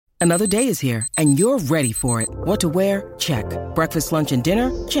Another day is here, and you're ready for it. What to wear? Check. Breakfast, lunch, and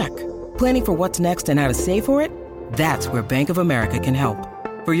dinner? Check. Planning for what's next and how to save for it? That's where Bank of America can help.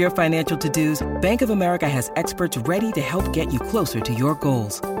 For your financial to-dos, Bank of America has experts ready to help get you closer to your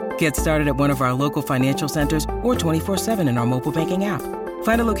goals. Get started at one of our local financial centers or 24/7 in our mobile banking app.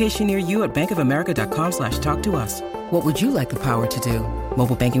 Find a location near you at bankofamerica.com/talktous. What would you like the power to do?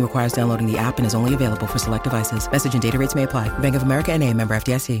 Mobile banking requires downloading the app and is only available for select devices. Message and data rates may apply. Bank of America N.A., member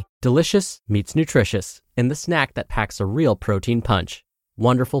FDIC. Delicious meets nutritious in the snack that packs a real protein punch.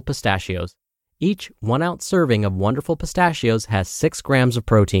 Wonderful Pistachios. Each 1 ounce serving of Wonderful Pistachios has 6 grams of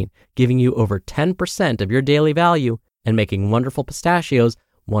protein, giving you over 10% of your daily value and making Wonderful Pistachios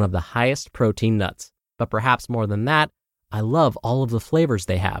one of the highest protein nuts. But perhaps more than that, I love all of the flavors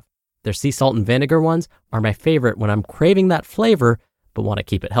they have. Their sea salt and vinegar ones are my favorite when I'm craving that flavor but want to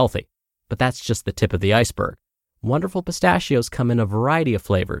keep it healthy. But that's just the tip of the iceberg. Wonderful Pistachios come in a variety of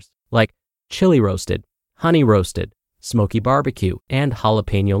flavors, like chili roasted, honey roasted, smoky barbecue, and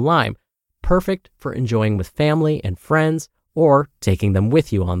jalapeno lime, perfect for enjoying with family and friends or taking them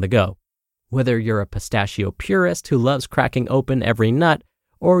with you on the go. Whether you're a pistachio purist who loves cracking open every nut,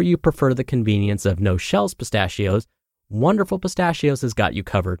 or you prefer the convenience of no-shells pistachios, Wonderful Pistachios has got you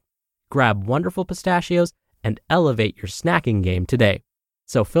covered. Grab Wonderful Pistachios and elevate your snacking game today.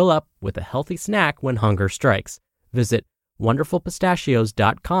 So fill up with a healthy snack when hunger strikes. Visit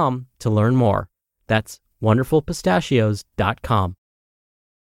wonderfulpistachios.com to learn more. That's wonderfulpistachios.com.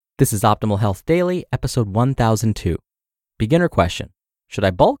 This is Optimal Health Daily, episode 1002. Beginner question: should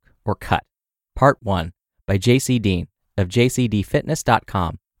I bulk or cut? Part 1 by JC Dean of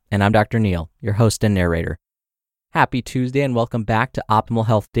jcdfitness.com. And I'm Dr. Neil, your host and narrator. Happy Tuesday and welcome back to Optimal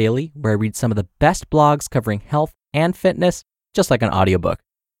Health Daily, where I read some of the best blogs covering health and fitness, just like an audiobook.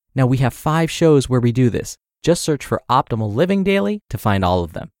 Now, we have 5 shows where we do this. Just search for Optimal Living Daily to find all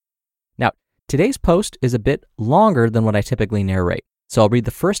of them. Now, today's post is a bit longer than what I typically narrate, so I'll read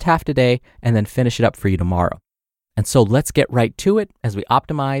the first half today and then finish it up for you tomorrow. And so let's get right to it as we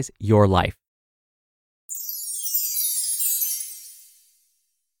optimize your life.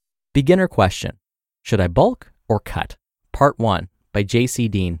 Beginner question: should I bulk or cut? Part 1 by JC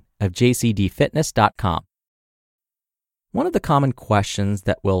Dean of jcdfitness.com. One of the common questions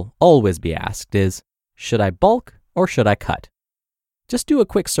that will always be asked is, should I bulk or should I cut? Just do a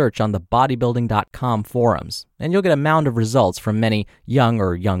quick search on the bodybuilding.com forums, and you'll get a mound of results from many young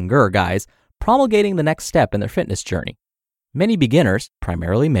or younger guys promulgating the next step in their fitness journey. Many beginners,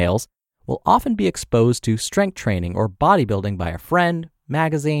 primarily males, will often be exposed to strength training or bodybuilding by a friend,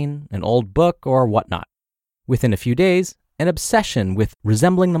 magazine, an old book, or whatnot. Within a few days, an obsession with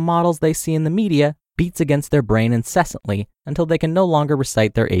resembling the models they see in the media beats against their brain incessantly until they can no longer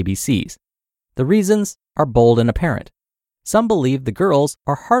recite their ABCs. The reasons are bold and apparent. Some believe the girls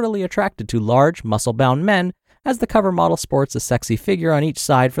are heartily attracted to large, muscle-bound men as the cover model sports a sexy figure on each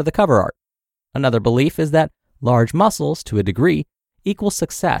side for the cover art. Another belief is that large muscles, to a degree, equal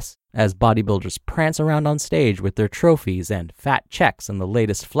success as bodybuilders prance around on stage with their trophies and fat checks in the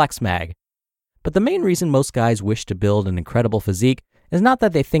latest Flex mag. But the main reason most guys wish to build an incredible physique is not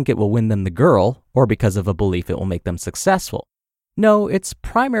that they think it will win them the girl or because of a belief it will make them successful. No, it's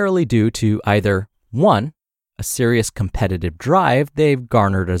primarily due to either 1, a serious competitive drive they've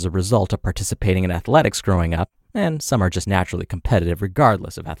garnered as a result of participating in athletics growing up, and some are just naturally competitive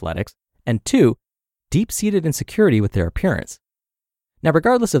regardless of athletics, and 2, deep-seated insecurity with their appearance. Now,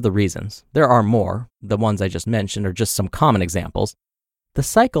 regardless of the reasons, there are more. The ones I just mentioned are just some common examples. The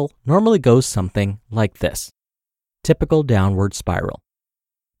cycle normally goes something like this. Typical downward spiral.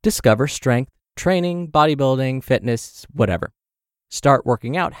 Discover strength, training, bodybuilding, fitness, whatever. Start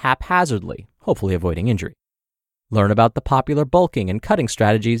working out haphazardly, hopefully avoiding injury. Learn about the popular bulking and cutting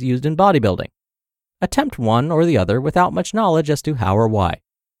strategies used in bodybuilding. Attempt one or the other without much knowledge as to how or why.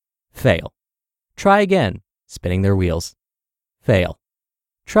 Fail. Try again, spinning their wheels. Fail.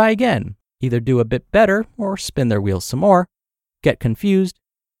 Try again, either do a bit better or spin their wheels some more. Get confused,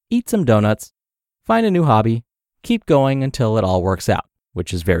 eat some donuts, find a new hobby, keep going until it all works out,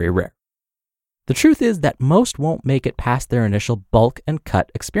 which is very rare. The truth is that most won't make it past their initial bulk and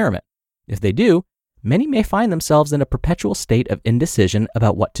cut experiment. If they do, many may find themselves in a perpetual state of indecision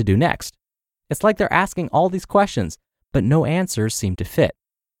about what to do next. It's like they're asking all these questions, but no answers seem to fit.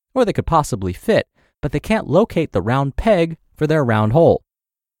 Or they could possibly fit, but they can't locate the round peg for their round hole.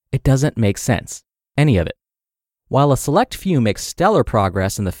 It doesn't make sense, any of it. While a select few make stellar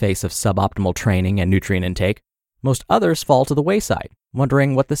progress in the face of suboptimal training and nutrient intake, most others fall to the wayside,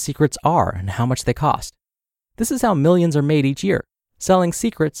 wondering what the secrets are and how much they cost. This is how millions are made each year, selling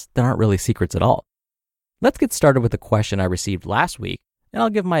secrets that aren't really secrets at all. Let's get started with a question I received last week and I'll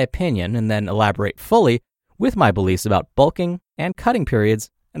give my opinion and then elaborate fully with my beliefs about bulking and cutting periods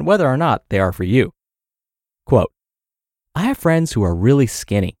and whether or not they are for you. Quote, I have friends who are really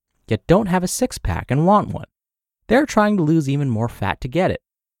skinny, yet don't have a six-pack and want one. They're trying to lose even more fat to get it.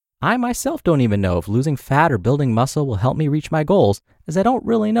 I myself don't even know if losing fat or building muscle will help me reach my goals, as I don't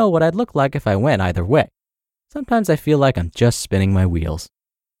really know what I'd look like if I went either way. Sometimes I feel like I'm just spinning my wheels.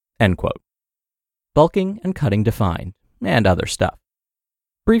 End quote. Bulking and cutting defined, and other stuff.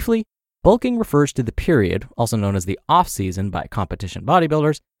 Briefly, bulking refers to the period, also known as the off-season by competition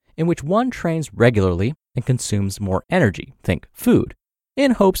bodybuilders, in which one trains regularly and consumes more energy, think food,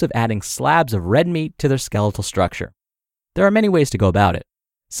 in hopes of adding slabs of red meat to their skeletal structure. There are many ways to go about it.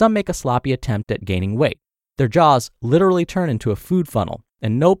 Some make a sloppy attempt at gaining weight. Their jaws literally turn into a food funnel,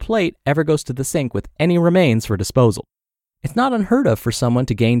 and no plate ever goes to the sink with any remains for disposal. It's not unheard of for someone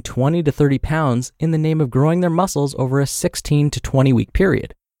to gain 20 to 30 pounds in the name of growing their muscles over a 16 to 20 week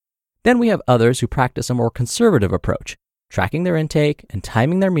period. Then we have others who practice a more conservative approach, tracking their intake and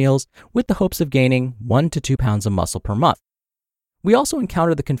timing their meals with the hopes of gaining 1 to 2 pounds of muscle per month. We also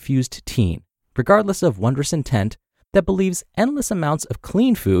encounter the confused teen, regardless of wondrous intent, that believes endless amounts of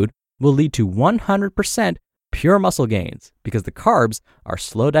clean food will lead to 100% pure muscle gains because the carbs are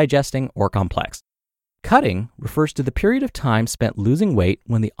slow digesting or complex. Cutting refers to the period of time spent losing weight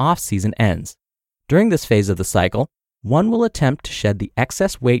when the off-season ends. During this phase of the cycle, one will attempt to shed the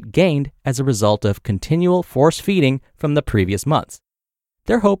excess weight gained as a result of continual force feeding from the previous months.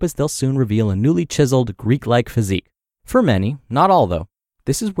 Their hope is they'll soon reveal a newly chiseled Greek-like physique. For many, not all though,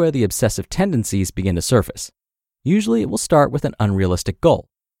 this is where the obsessive tendencies begin to surface. Usually it will start with an unrealistic goal.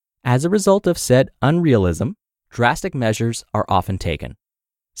 As a result of said unrealism, drastic measures are often taken.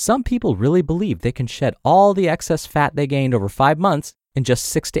 Some people really believe they can shed all the excess fat they gained over 5 months in just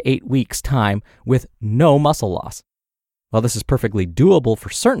 6 to 8 weeks' time with no muscle loss. While this is perfectly doable for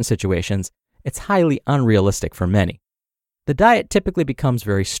certain situations, it's highly unrealistic for many. The diet typically becomes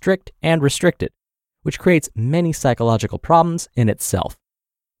very strict and restricted, which creates many psychological problems in itself.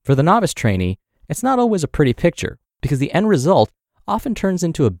 For the novice trainee, it's not always a pretty picture because the end result often turns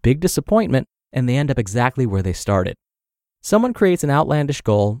into a big disappointment and they end up exactly where they started. Someone creates an outlandish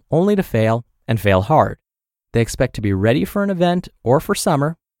goal only to fail and fail hard. They expect to be ready for an event or for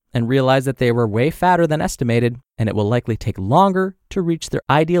summer and realize that they were way fatter than estimated and it will likely take longer to reach their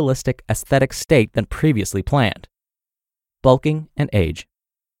idealistic aesthetic state than previously planned. Bulking and age.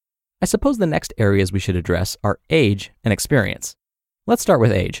 I suppose the next areas we should address are age and experience. Let's start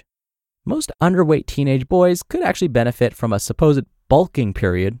with age. Most underweight teenage boys could actually benefit from a supposed bulking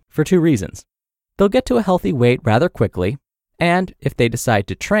period for 2 reasons. They'll get to a healthy weight rather quickly, and if they decide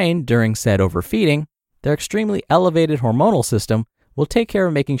to train during said overfeeding, their extremely elevated hormonal system will take care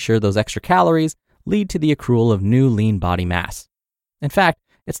of making sure those extra calories lead to the accrual of new lean body mass. In fact,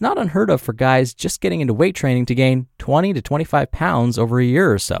 it's not unheard of for guys just getting into weight training to gain 20 to 25 pounds over a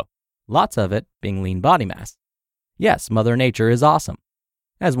year or so, lots of it being lean body mass. Yes, Mother Nature is awesome.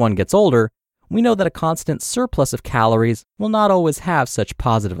 As one gets older, we know that a constant surplus of calories will not always have such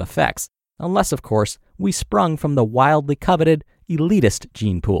positive effects, unless, of course, we sprung from the wildly coveted elitist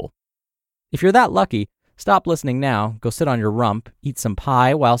gene pool. If you're that lucky, stop listening now, go sit on your rump, eat some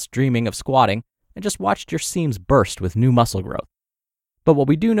pie whilst dreaming of squatting, and just watch your seams burst with new muscle growth. But what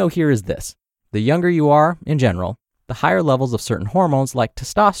we do know here is this. The younger you are, in general, the higher levels of certain hormones like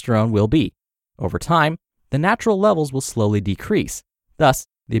testosterone will be. Over time, the natural levels will slowly decrease, thus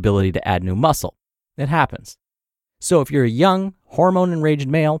the ability to add new muscle. It happens. So if you're a young, hormone-enraged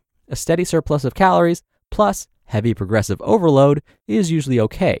male, a steady surplus of calories plus heavy progressive overload is usually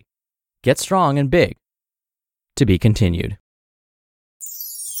okay. Get strong and big. To be continued.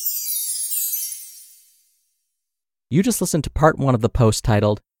 You just listened to part 1 of the post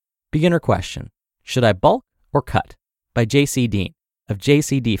titled, Beginner Question, Should I Bulk or Cut? By JC Dean of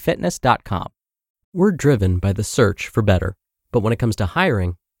jcdfitness.com. We're driven by the search for better, but when it comes to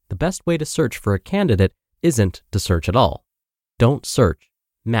hiring, the best way to search for a candidate isn't to search at all. Don't search,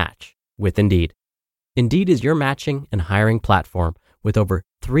 match with Indeed. Indeed is your matching and hiring platform with over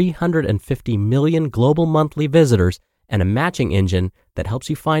 350 million global monthly visitors and a matching engine that helps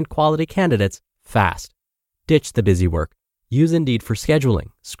you find quality candidates fast. Ditch the busy work. Use Indeed for scheduling,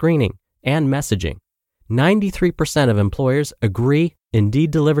 screening, and messaging. 93% of employers agree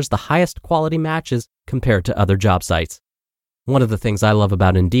Indeed delivers the highest quality matches compared to other job sites. One of the things I love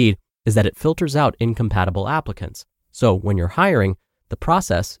about Indeed is that it filters out incompatible applicants. So when you're hiring, the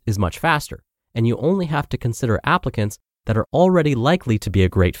process is much faster, and you only have to consider applicants that are already likely to be a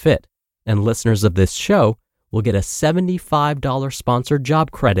great fit. And listeners of this show will get a $75 sponsored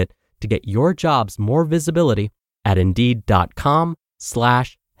job credit to get your jobs more visibility at Indeed.com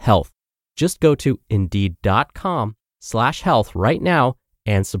Indeed.com/health. Just go to Indeed.com/health right now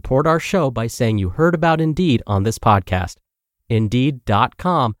and support our show by saying you heard about Indeed on this podcast.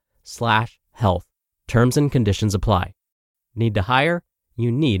 Indeed.com/health. Terms and conditions apply. Need to hire?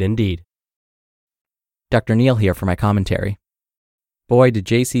 You need Indeed. Dr. Neal here for my commentary. Boy, did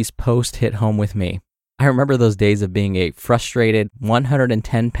JC's post hit home with me. I remember those days of being a frustrated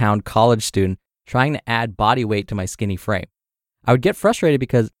 110-pound college student trying to add body weight to my skinny frame. I would get frustrated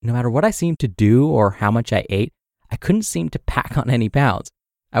because no matter what I seemed to do or how much I ate, I couldn't seem to pack on any pounds.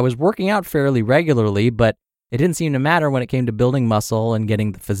 I was working out fairly regularly, but it didn't seem to matter when it came to building muscle and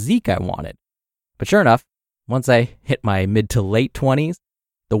getting the physique I wanted. But sure enough, once I hit my mid to late 20s,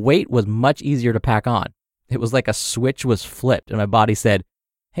 the weight was much easier to pack on. It was like a switch was flipped and my body said,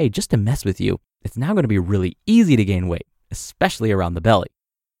 hey, just to mess with you, it's now going to be really easy to gain weight, especially around the belly.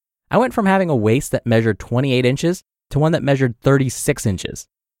 I went from having a waist that measured 28 inches to one that measured 36 inches.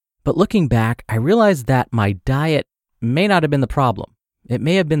 But looking back, I realized that my diet may not have been the problem. It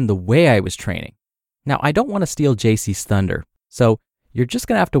may have been the way I was training. Now, I don't want to steal JC's thunder, so you're just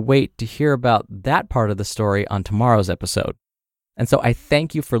going to have to wait to hear about that part of the story on tomorrow's episode. And so I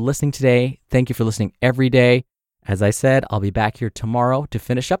thank you for listening today. Thank you for listening every day. As I said, I'll be back here tomorrow to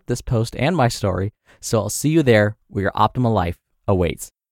finish up this post and my story, so I'll see you there where your optimal life awaits.